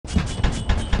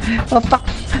Oh,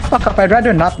 fuck up. I'd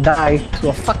rather not die to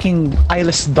a fucking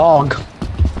eyeless dog.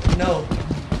 No.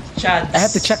 Chads. I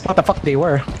had to check what the fuck they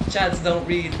were. Chads don't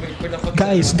read. We're the fucking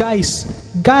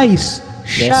Guys!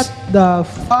 Shut the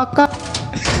fuck up!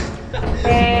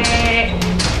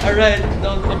 Alright,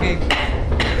 don't fucking.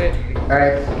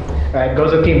 Alright,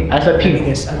 goes a team. As a team.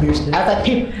 Yes, I'm used to it. As a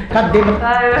team. God damn it.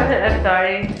 I'm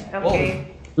sorry. Okay.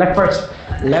 Left first.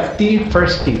 Lefty,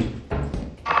 first team.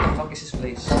 What the fuck is his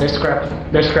place? There's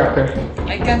scrapper.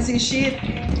 I can't see shit.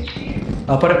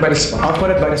 I'll put it by the spawn.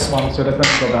 So that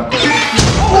let's go back.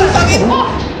 Oh, fucking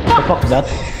What the fuck is that?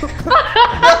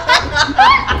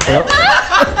 Hello?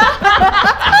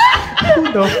 Who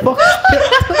the fuck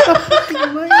stepped on a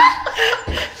fucking mine?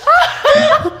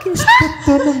 Fucking stepped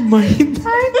on a mine.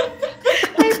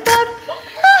 I thought.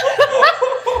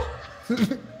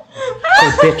 Hey,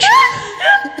 bitch.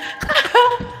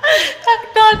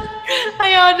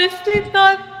 I honestly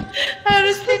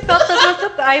thought that was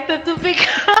an item to pick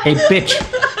up. Hey, bitch.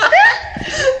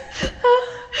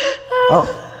 Oh.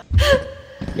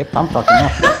 Yep, I'm fucking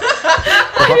up. Go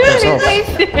fuck yourself.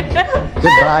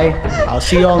 Goodbye. I'll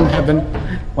see you all in heaven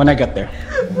when I get there.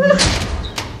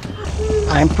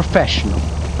 I'm professional.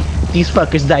 These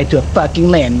fuckers died to a fucking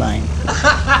landmine.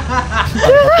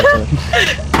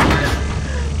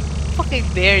 Fucking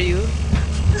dare you.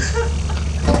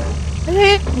 I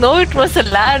didn't know it was a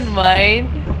landmine.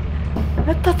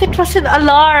 I thought it was an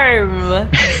alarm.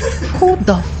 Who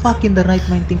the fuck in the right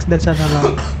mind thinks that's an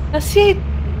alarm? That's it.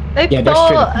 I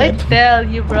tell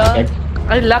you, bro.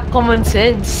 I lack common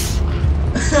sense.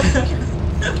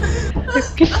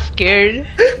 I'm scared.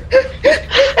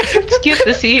 It's cute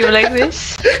to see him like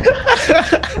this.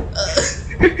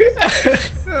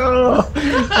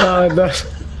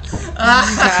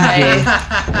 Guy.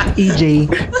 EJ.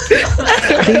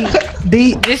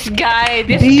 This guy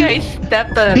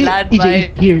stepped on a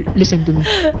landmine. EJ, here, listen to me.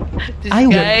 I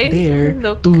went there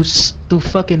to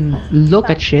fucking look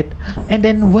at shit, and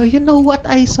then, well, you know what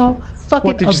I saw?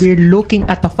 Fucking a bear looking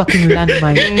at a fucking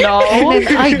landmine. No, and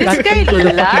then I got this into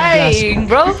the lying,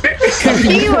 bro.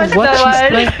 He was the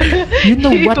one. You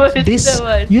know what this?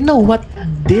 You know what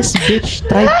this bitch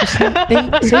tried to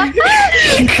say?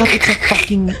 She thought it's a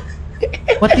fucking.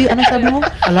 What do you? Ano sabi mo?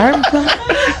 Alarm clock?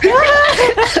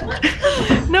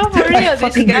 No, for real, this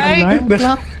Fucking guy. alarm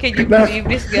clock? Can you believe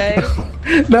this guy?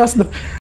 That was the